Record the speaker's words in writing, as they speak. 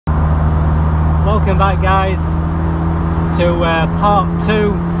welcome back guys to part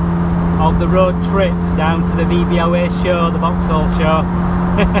 2 of the road trip down to the VBOA show, the Vauxhall show.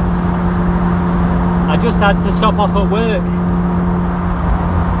 I just had to stop off at work.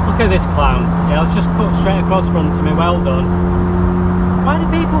 Look at this clown. Yeah, it's just cut straight across front of me, well done. Why do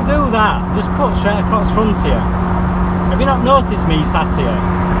people do that? Just cut straight across front of you. Have you not noticed me sat here?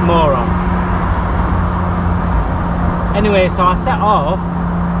 Moron. Anyway, so I set off,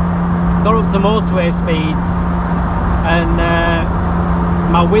 got up to motorway speeds, and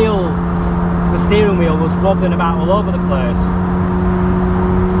my steering wheel was wobbling about all over the place.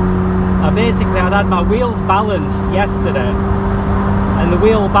 Basically, I'd had my wheels balanced yesterday, and the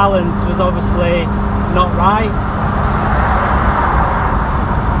wheel balance was obviously not right.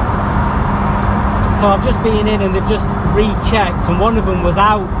 So I've just been in and they've just rechecked, and one of them was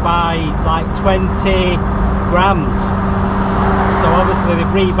out by like 20 grams. So obviously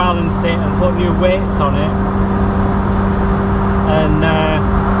they've rebalanced it and put new weights on it, and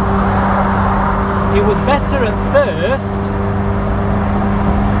it was better at first,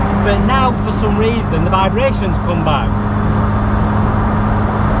 but now for some reason the vibrations come back.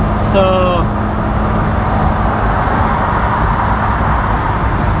 So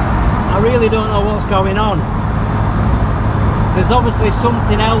I really don't know what's going on. There's obviously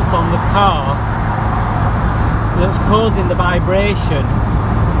something else on the car that's causing the vibration.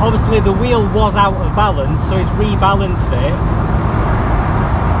 Obviously the wheel was out of balance, so it's rebalanced it,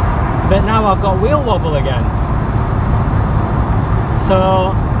 but now I've got wheel wobble again.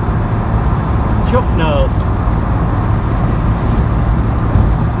 So chuff knows.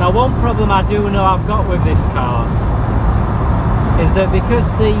 Now one problem I do know I've got with this car is that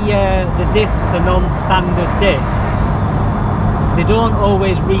because the discs are non-standard discs, they don't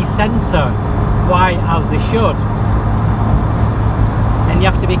always recenter quite as they should, and you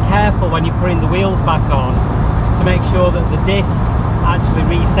have to be careful when you're putting the wheels back on to make sure that the disc actually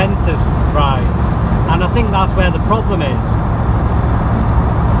recenters right, and I think that's where the problem is.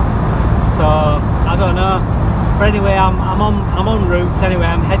 So I don't know, but anyway, I'm on route. Anyway,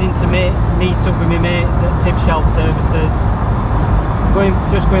 I'm heading to meet up with my mates at Tip Shelf Services.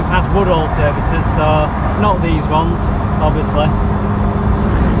 Just going past Woodall Services, so not these ones, obviously.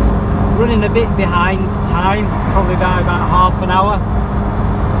 Running a bit behind time, probably by about half an hour,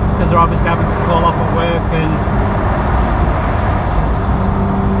 because they're obviously having to call off at work, and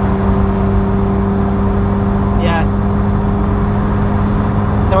yeah.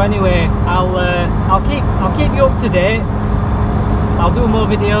 So anyway, I'll keep you up to date. I'll do more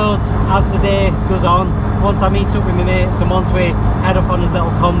videos as the day goes on. Once I meet up with my mates and once we head off on this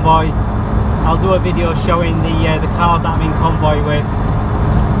little convoy, I'll do a video showing the cars that I'm in convoy with.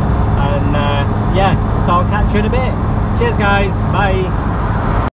 And yeah, so I'll catch you in a bit. Cheers guys, bye.